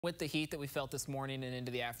With the heat that we felt this morning and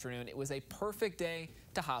into the afternoon, it was a perfect day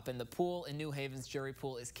to hop in the pool, and New Haven's Jury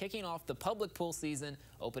Pool is kicking off the public pool season,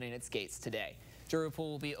 opening its gates today. Jury Pool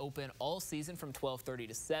will be open all season from 12:30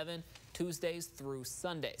 to 7, Tuesdays through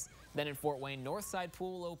Sundays. Then in Fort Wayne, Northside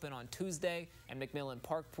Pool will open on Tuesday, and McMillan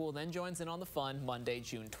Park Pool then joins in on the fun Monday,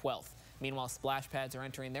 June 12th. Meanwhile, splash pads are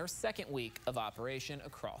entering their second week of operation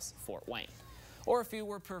across Fort Wayne. Or if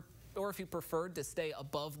you preferred to stay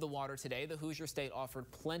above the water today, the Hoosier State offered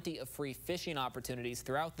plenty of free fishing opportunities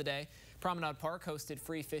throughout the day. Promenade Park hosted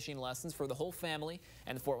free fishing lessons for the whole family,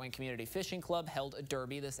 and the Fort Wayne Community Fishing Club held a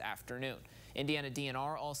derby this afternoon. Indiana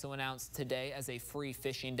DNR also announced today as a free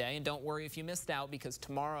fishing day, and don't worry if you missed out, because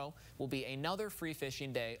tomorrow will be another free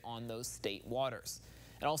fishing day on those state waters.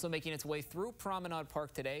 And also making its way through Promenade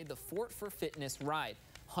Park today, the Fort for Fitness ride.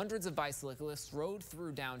 Hundreds of bicyclists rode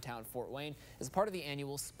through downtown Fort Wayne as part of the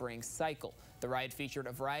annual spring cycle. The ride featured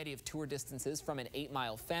a variety of tour distances, from an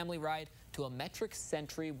 8-mile family ride to a metric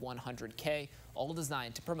century 100K, all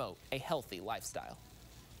designed to promote a healthy lifestyle.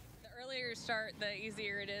 The earlier you start, the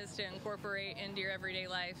easier it is to incorporate into your everyday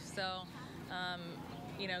life. So,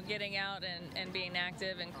 getting out and being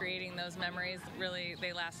active and creating those memories, really,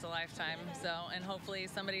 they last a lifetime. So, and hopefully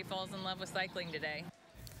somebody falls in love with cycling today.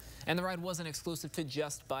 And the ride wasn't exclusive to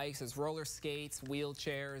just bikes, as roller skates,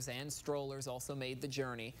 wheelchairs, and strollers also made the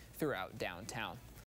journey throughout downtown.